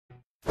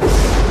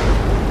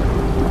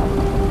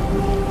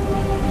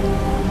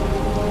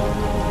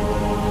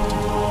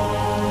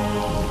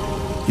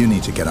You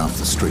need to get off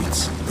the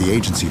streets. The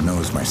agency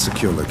knows my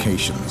secure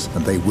locations,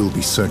 and they will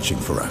be searching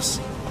for us.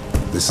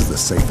 This is the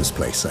safest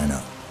place I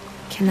know.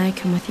 Can I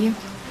come with you?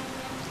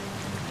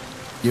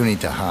 You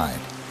need to hide,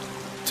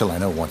 till I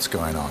know what's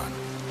going on.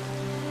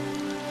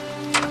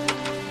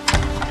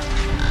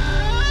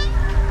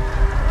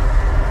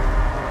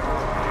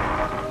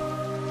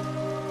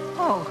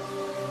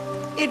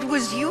 Oh, it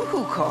was you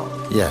who called?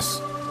 Yes.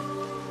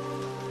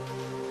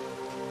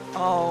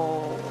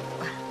 Oh,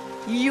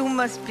 you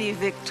must be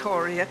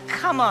Victoria.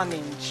 Come on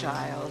in,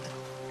 child.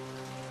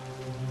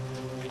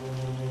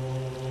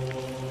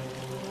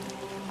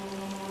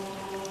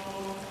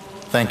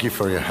 Thank you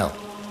for your help.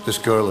 This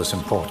girl is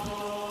important.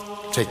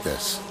 Take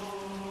this.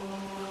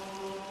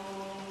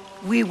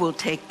 We will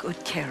take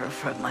good care of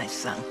her, my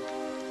son.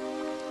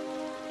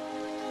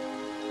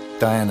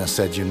 Diana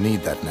said you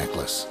need that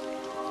necklace.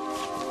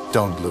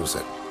 Don't lose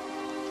it.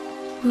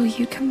 Will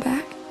you come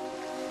back?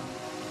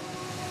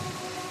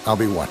 I'll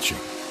be watching.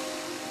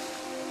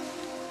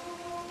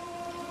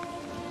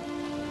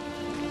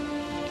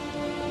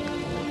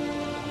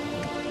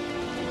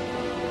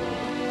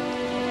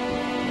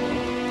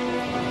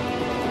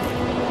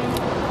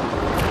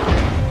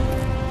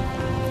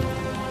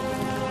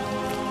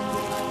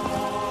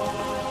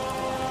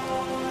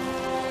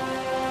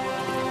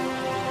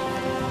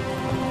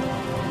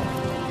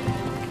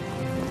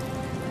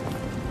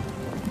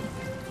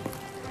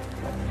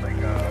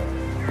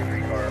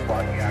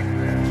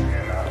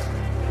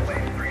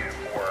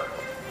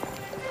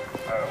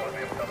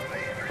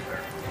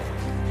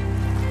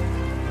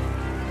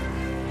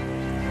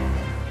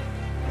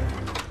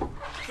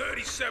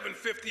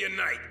 $37.50 a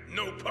night,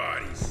 no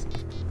parties.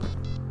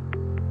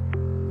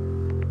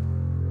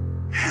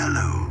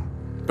 Hello.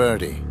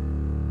 Birdie,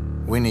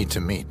 we need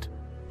to meet.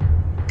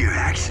 Your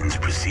actions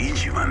precede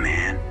you, my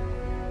man.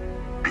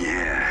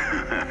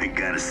 Yeah, I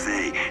gotta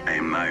say, I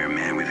admire a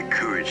man with the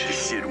courage to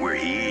shit where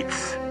he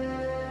eats.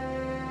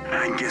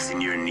 I'm guessing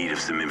you're in need of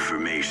some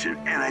information,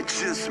 and I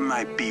just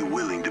might be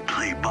willing to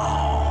play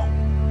ball.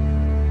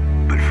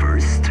 But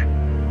first,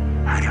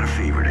 I got a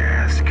favor to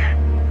ask.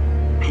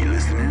 You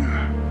listening?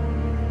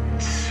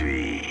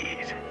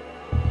 Sweet.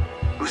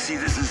 Well, see,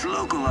 this is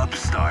local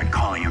upstart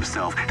calling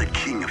himself the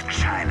King of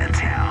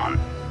Chinatown.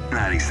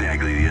 Not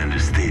exactly the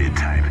understated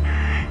type.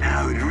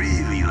 I would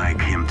really like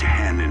him to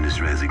hand in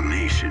his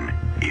resignation,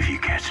 if you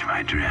catch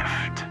my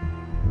drift.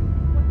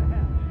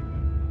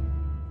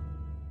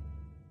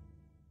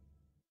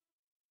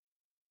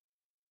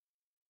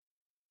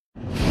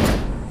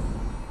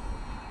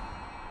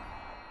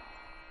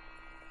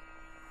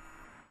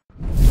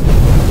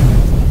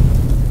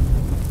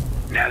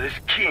 Now, this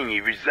king, he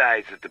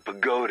resides at the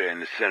pagoda in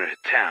the center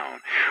of town,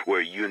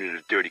 where a unit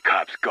of dirty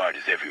cops guard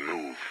his every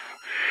move.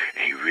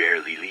 And he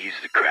rarely leaves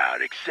the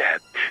crowd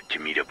except to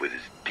meet up with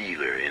his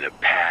dealer in a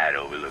pad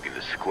overlooking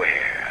the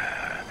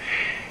square.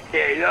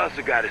 Yeah, he's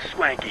also got a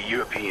swanky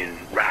European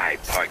ride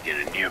parked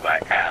in a nearby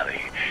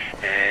alley.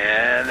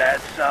 And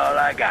that's all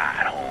I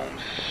got,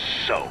 Holmes.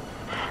 So,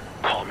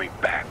 call me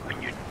back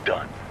when you're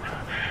done.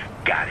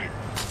 Got it?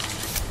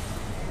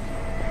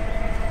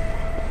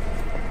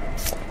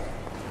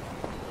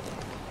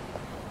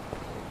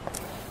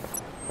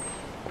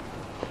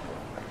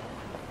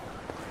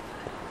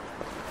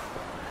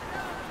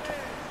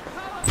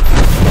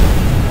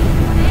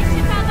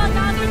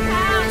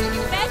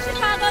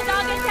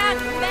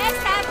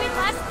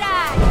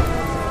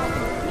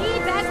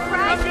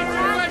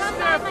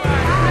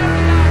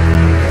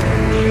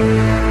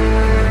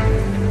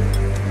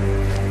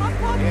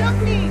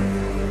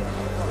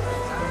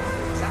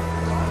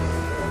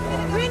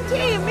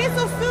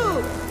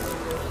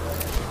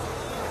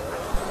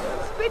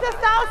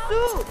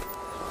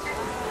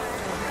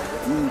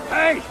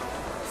 Hey!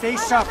 Stay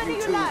sharp,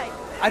 you two.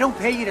 I don't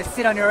pay you to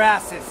sit on your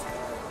asses.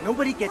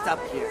 Nobody gets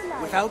up here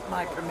without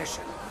my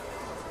permission.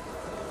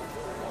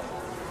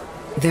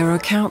 There are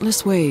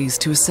countless ways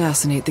to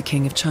assassinate the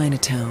King of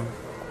Chinatown.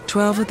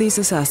 12 of these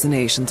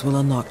assassinations will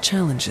unlock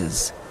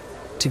challenges.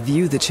 To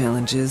view the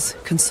challenges,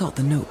 consult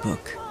the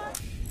notebook.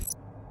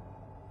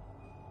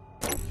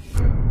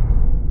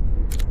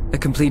 A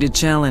completed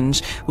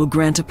challenge will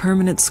grant a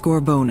permanent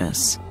score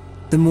bonus.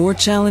 The more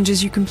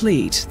challenges you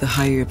complete, the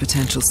higher your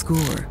potential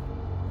score.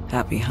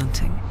 Happy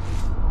hunting.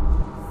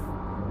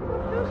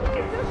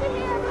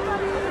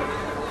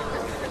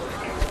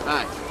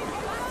 Hi.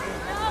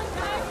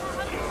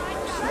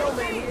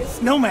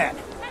 Snowman!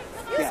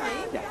 Yeah,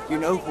 you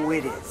know who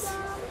it is.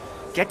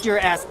 Get your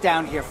ass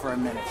down here for a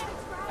minute.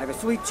 I have a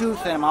sweet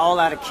tooth and I'm all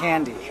out of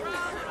candy. Say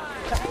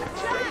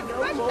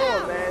no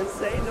more, man.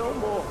 Say no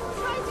more.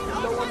 You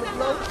know on the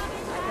blow? I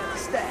got the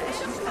stash.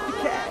 You got the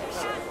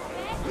cash.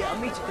 Yeah,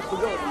 I'll meet you at the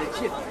pagoda in the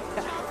chip.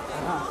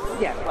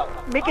 Yeah, well,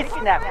 make it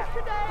snappy.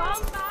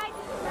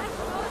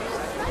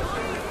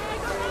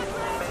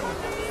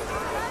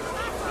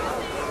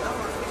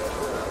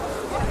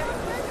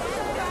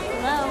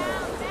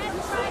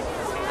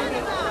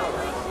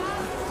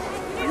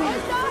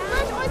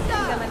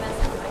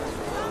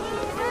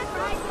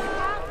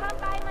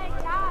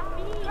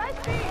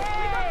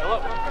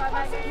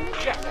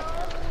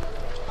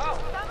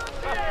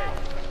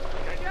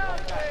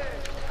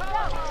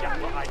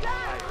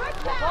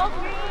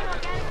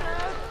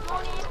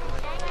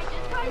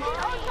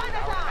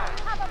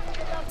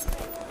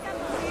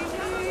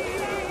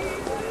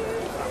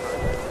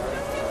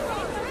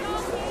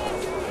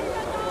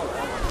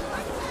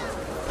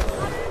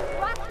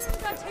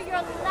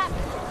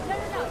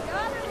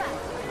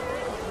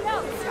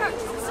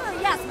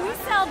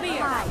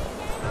 beer. Hi.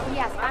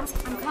 Yes, I'm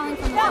calling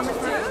from the summer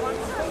town.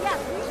 Yes,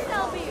 we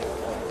sell beer.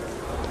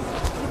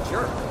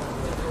 Sure.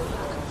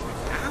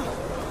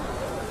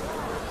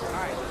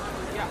 Alright.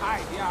 Yeah, hi.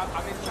 Yeah,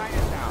 I'm in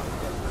Chinatown.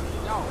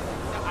 No,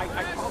 I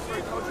called for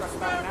a tow truck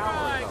about an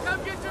hour ago. Come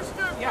get your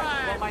stir fry.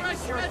 Yeah, well, my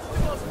fresh insurance.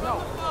 vegetables from No.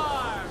 the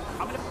farm.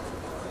 I'm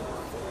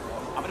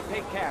gonna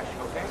pay cash,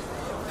 okay?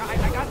 No,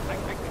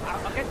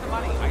 I'll get the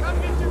money. Come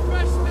get your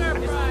fresh stir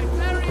fry.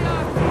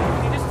 Teriyaki.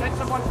 Can you just send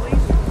someone,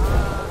 please?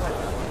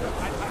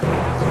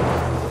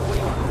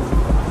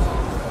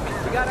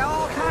 We got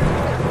all kinds of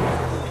things.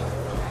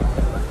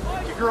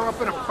 You grew up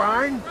in a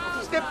barn?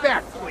 Step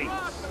back, please.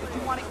 Did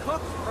you want it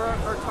cooked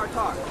or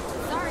tartar?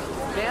 Sorry.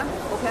 Ma'am,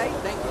 okay,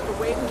 thank you for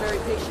waiting very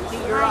patiently.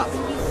 You're Hi, up.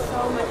 thank you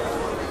so much.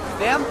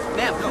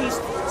 Ma'am, please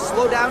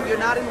slow down. You're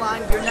not in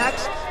line. You're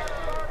next.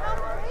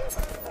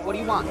 What do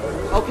you want?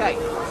 Okay.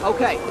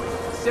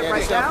 Sit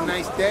right down. Have yourself a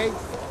nice day.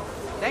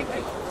 Thank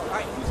you. All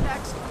right, who's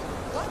next?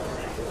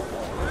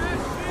 Fresh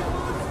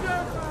seafood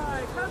stir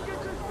fry. Come get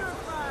your stir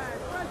fry.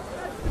 Fresh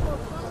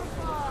vegetables from the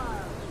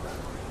farm.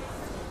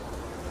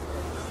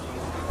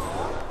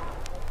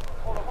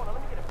 Hold on, let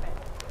me get a pen.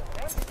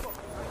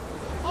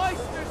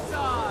 Oyster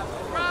sauce.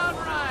 Brown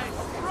rice.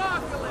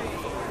 Broccoli.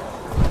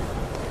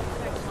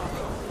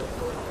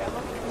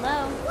 Hello.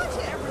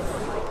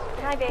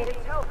 Hi, baby. It's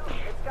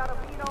got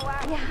amino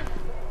acids. Yeah.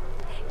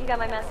 You got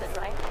my message,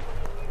 right?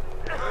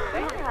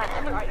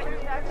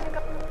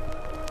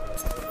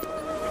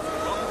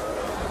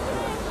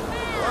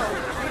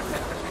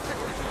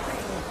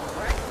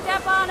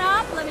 Step on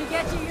up. Let me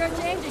get you your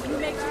change and you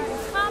make sure you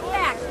come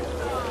back.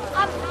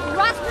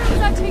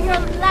 Restrooms are to your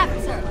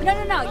left, sir.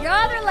 No, your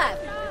other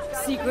left.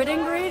 Secret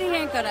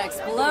ingredient gonna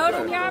explode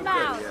in your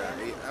mouth.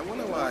 I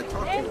want to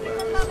talk to Hey, you.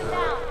 people coming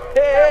down.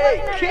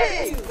 Hey,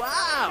 King!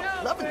 Wow,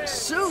 loving the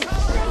suit.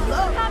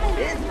 Love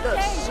in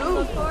the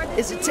suit.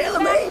 Is it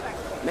tailor-made?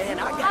 Man,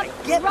 I gotta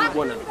get me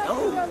one of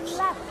those.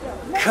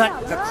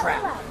 Cut the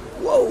crap.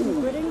 Whoa,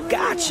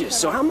 gotcha.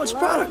 So how much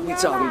product we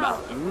talking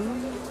about?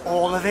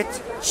 All of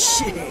it?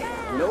 Shit,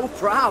 no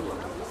problem.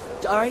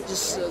 All right,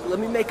 just let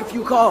me make a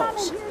few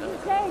calls.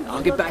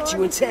 I'll get back to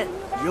you in 10.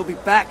 You'll be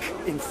back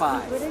in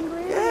 5.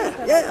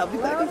 Yeah, I'll be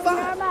back in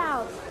 5.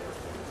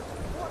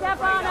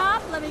 Step on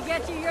up. Let me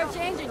get you your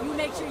change and you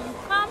make sure you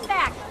come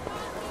back.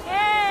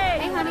 Hey,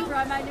 Hey, you wanna honey.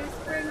 try my new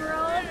spring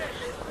rolls?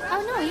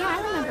 Oh, no, yeah, I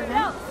remember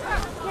them.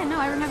 Yeah, no,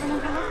 I remember them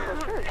from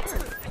sure.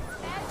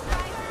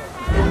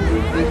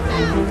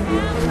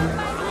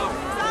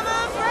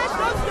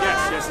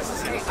 Yes, this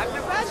is him.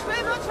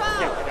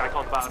 Yeah, I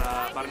called about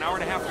an hour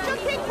and a half ago. Well,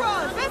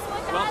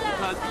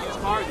 because the used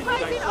car that you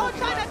guys sold me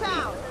last week.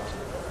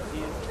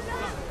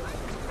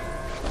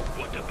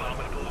 What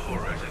abominable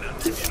horrors and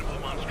unimaginable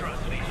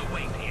monstrosities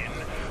await in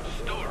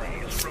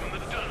Stories from the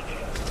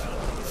Dungeon.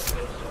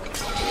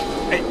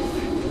 Hey,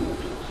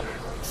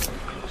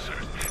 Closer.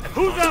 And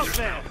who's out monsters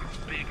there? now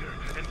bigger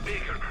and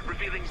bigger,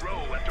 revealing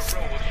row after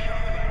row of sharp.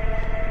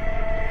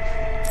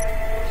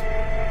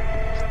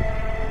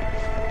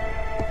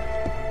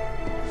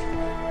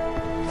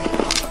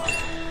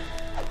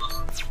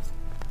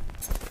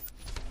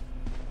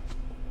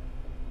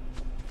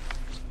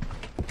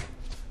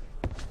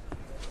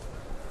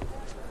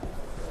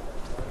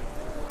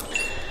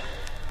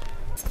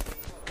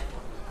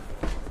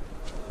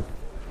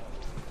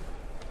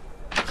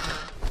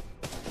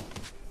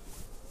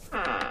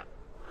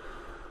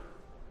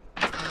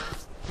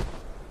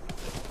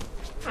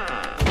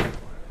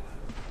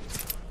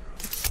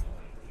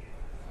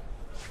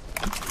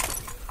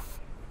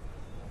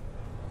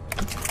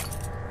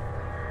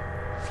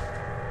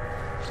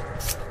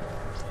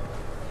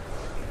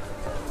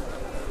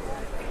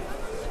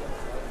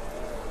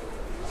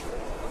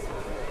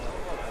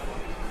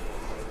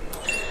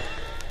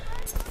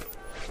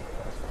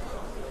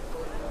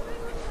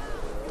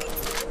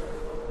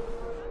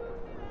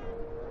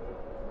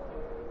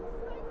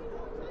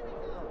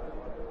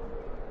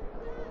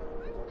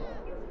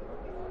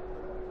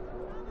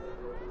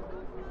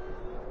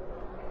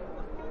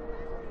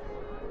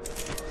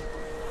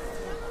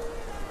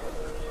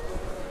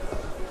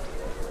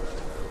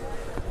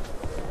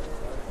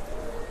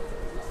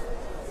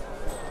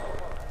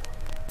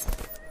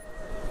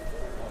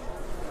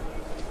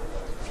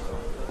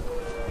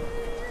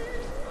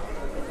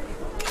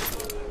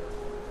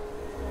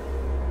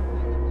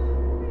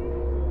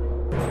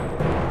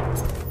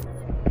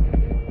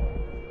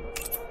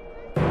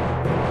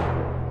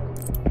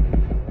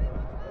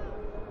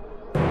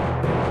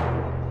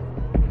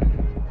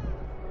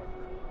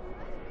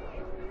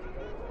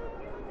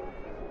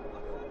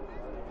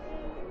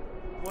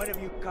 What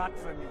have you got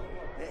for me?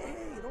 Hey,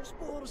 don't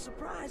spoil the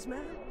surprise,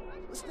 man.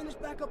 Let's finish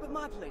back up at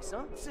my place,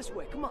 huh? It's this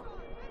way, come on.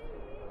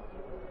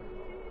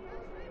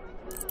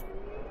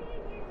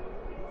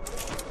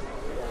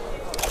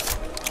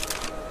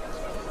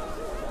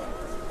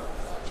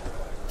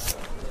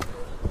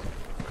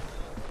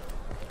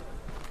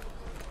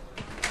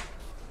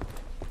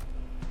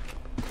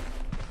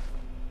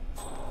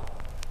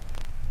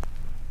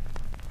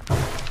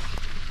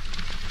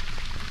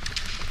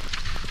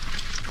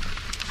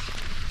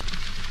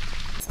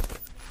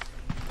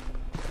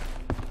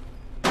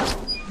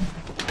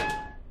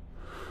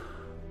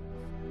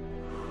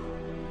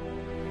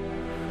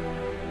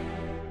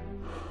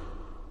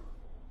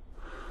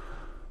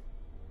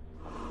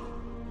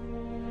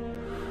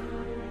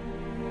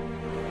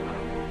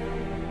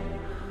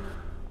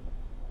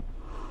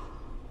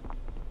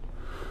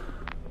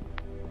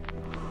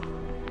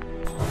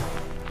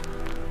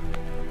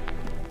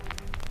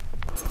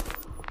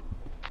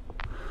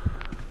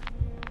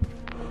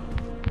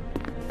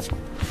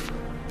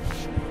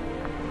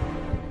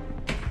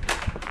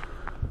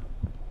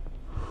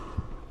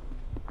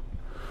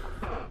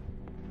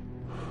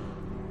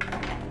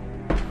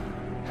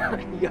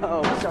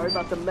 Yo, sorry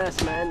about the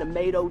mess, man. The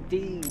maid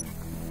OD'd.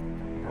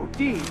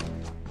 OD?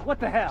 What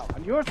the hell?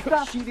 On your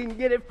stuff? She didn't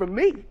get it from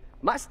me.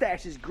 My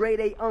stash is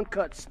grade A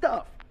uncut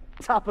stuff.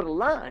 Top of the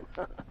line.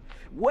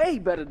 Way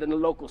better than the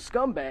local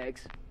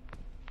scumbags.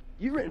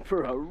 You're in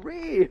for a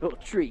real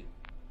treat.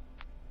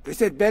 This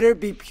had better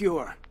be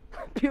pure.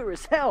 Pure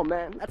as hell,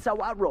 man. That's how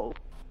I roll.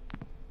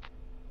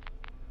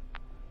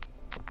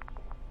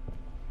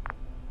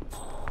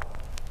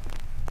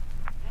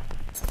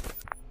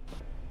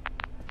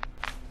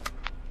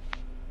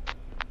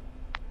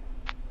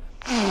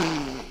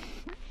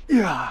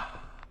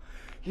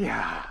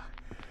 Yeah.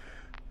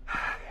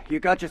 You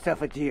got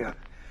yourself a deal.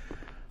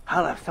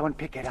 I'll have someone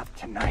pick it up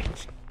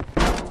tonight.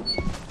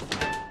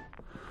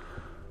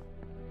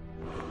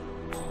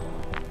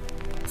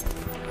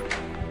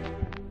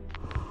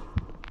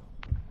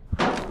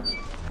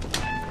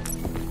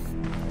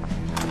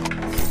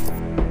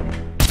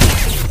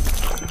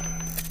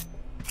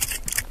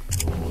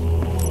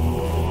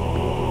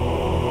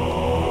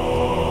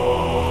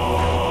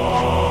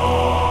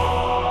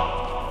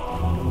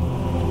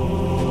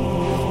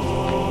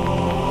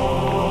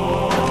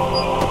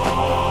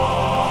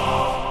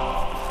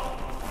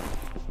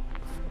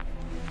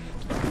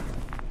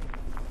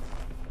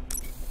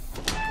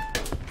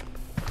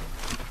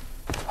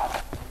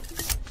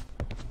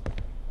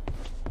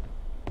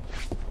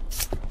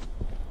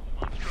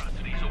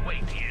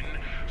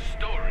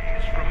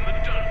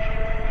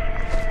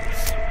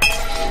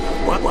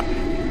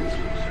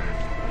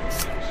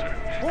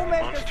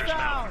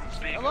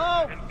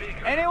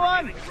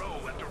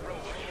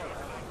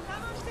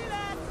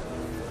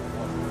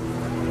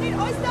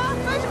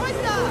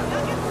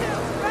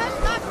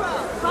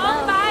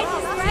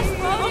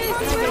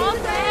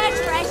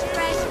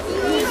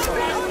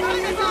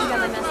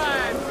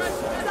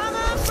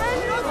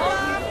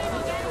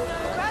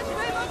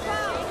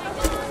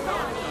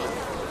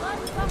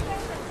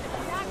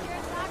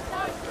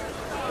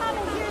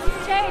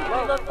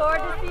 Look forward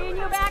to seeing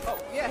you back. Oh,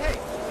 yeah, hey.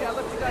 Yeah, I'll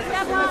let you guys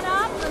Step on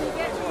up. Let me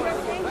get you your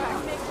things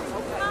and make sure you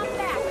come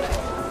back.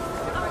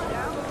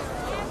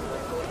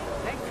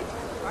 Thank you.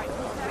 All right.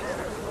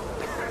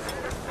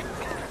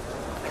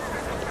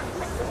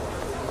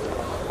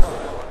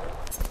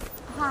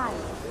 Hi.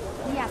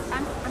 Yes,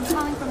 I'm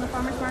calling from the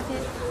farmer's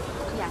market.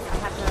 Yes, I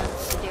have the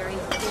dairy.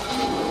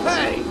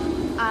 Hey!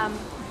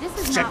 This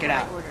is Check not it what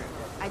out. I ordered.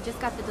 I just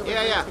got the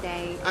delivery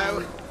today.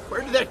 Where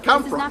did that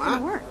come this from, is not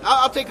gonna work.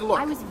 I'll take a look.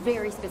 I was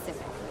very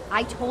specific.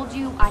 I told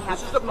you I have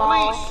This is the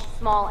small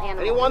police. animals.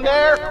 Anyone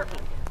there?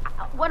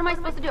 What am I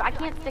supposed to do? I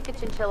can't stick a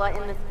chinchilla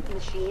in this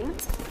machine.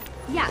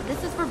 Yeah,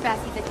 this is for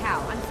Bessie the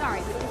cow. I'm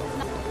sorry, but this is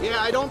not... Yeah,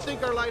 I don't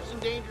think our life's in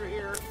danger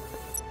here.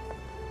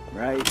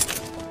 Right.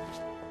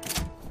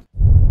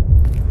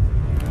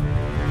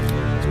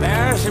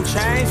 Spare some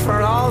change for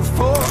an old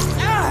fool?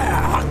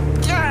 Ah,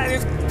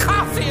 there's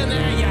coffee in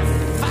there, you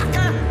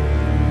fucker!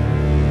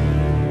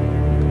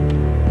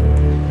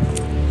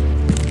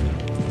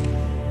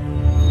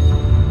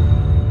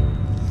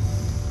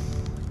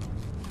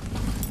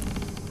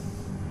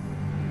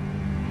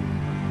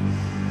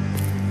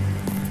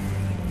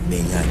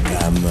 Venga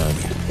acá,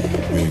 mami.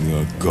 Venga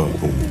acá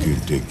con quien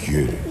te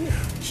quiere.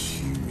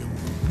 Sí, mi amor.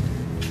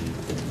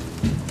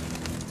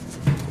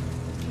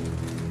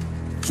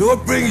 So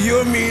what brings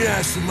your mean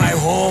ass to my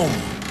home?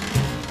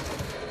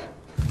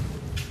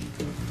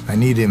 I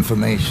need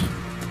information.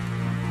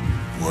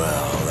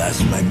 Well,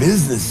 that's my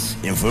business.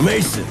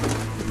 Information.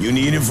 You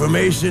need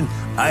information,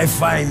 I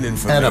find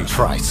information. At a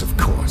price, of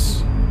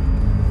course.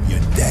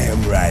 You're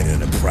damn right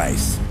at a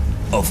price.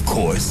 Of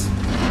course.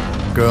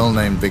 Girl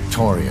named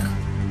Victoria.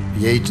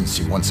 The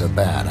agency wants her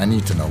bad. I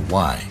need to know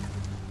why.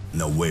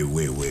 No, wait.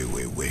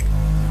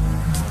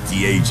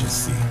 The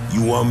agency.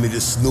 You want me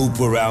to snoop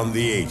around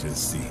the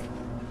agency?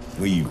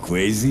 Were you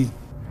crazy?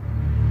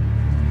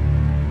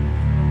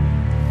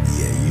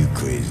 Yeah, you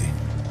crazy.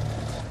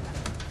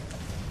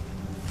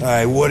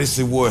 Alright, what is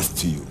it worth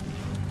to you?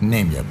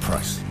 Name your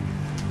price.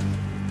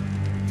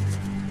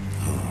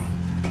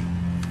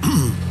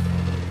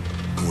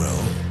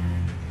 Well...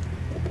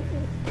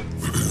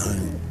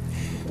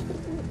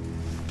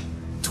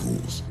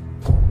 tools.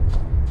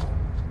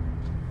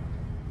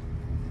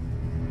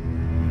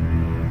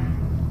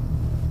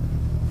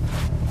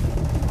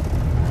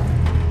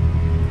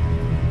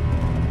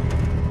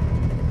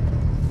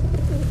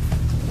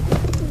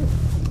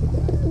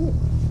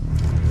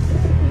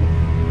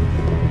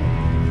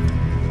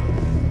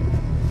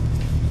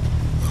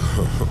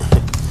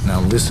 Now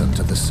listen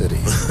to the city.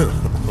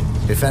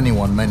 If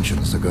anyone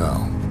mentions the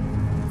girl,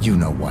 you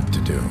know what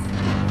to do.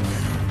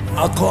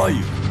 I'll call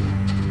you.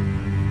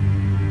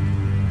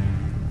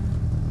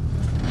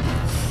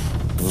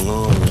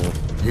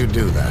 You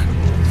do that.